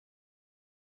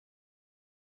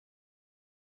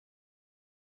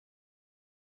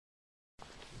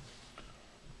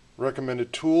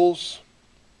Recommended tools: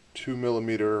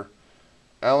 2mm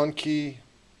Allen key,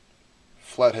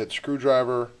 flathead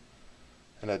screwdriver,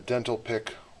 and a dental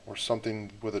pick or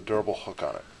something with a durable hook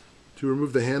on it. To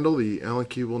remove the handle, the Allen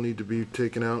key will need to be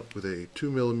taken out with a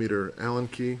 2mm Allen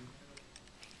key.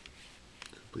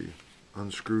 Simply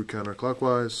unscrew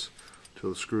counterclockwise until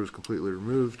the screw is completely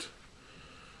removed,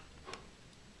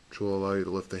 which will allow you to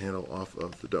lift the handle off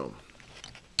of the dome.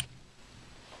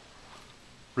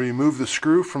 Remove the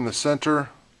screw from the center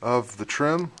of the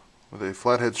trim with a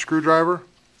flathead screwdriver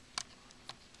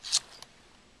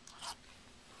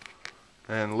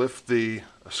and lift the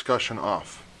escutcheon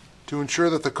off. To ensure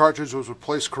that the cartridge was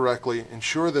replaced correctly,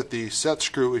 ensure that the set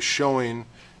screw is showing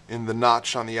in the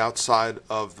notch on the outside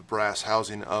of the brass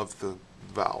housing of the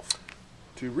valve.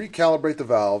 To recalibrate the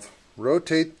valve,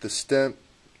 rotate the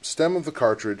stem of the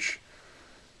cartridge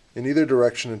in either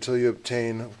direction until you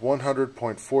obtain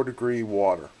 100.4 degree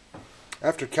water.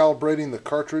 After calibrating the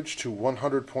cartridge to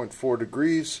 100.4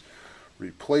 degrees,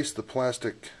 replace the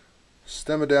plastic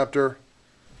stem adapter.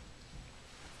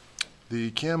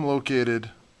 The cam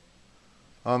located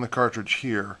on the cartridge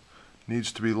here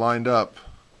needs to be lined up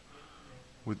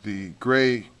with the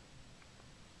gray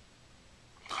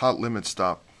hot limit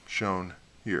stop shown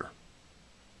here.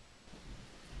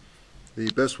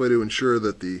 The best way to ensure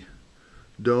that the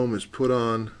dome is put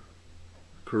on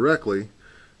correctly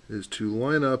is to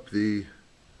line up the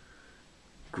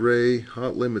gray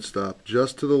hot limit stop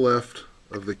just to the left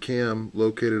of the cam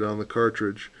located on the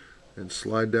cartridge and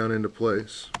slide down into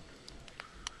place.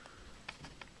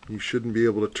 You shouldn't be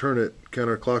able to turn it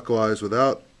counterclockwise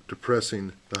without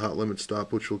depressing the hot limit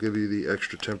stop, which will give you the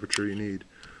extra temperature you need.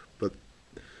 But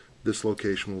this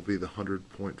location will be the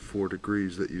 100.4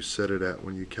 degrees that you set it at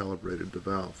when you calibrated the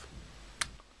valve.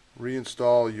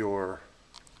 Reinstall your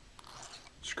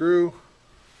screw,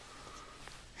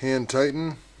 hand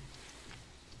tighten,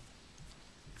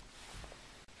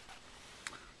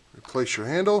 replace your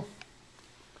handle,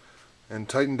 and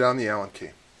tighten down the Allen key.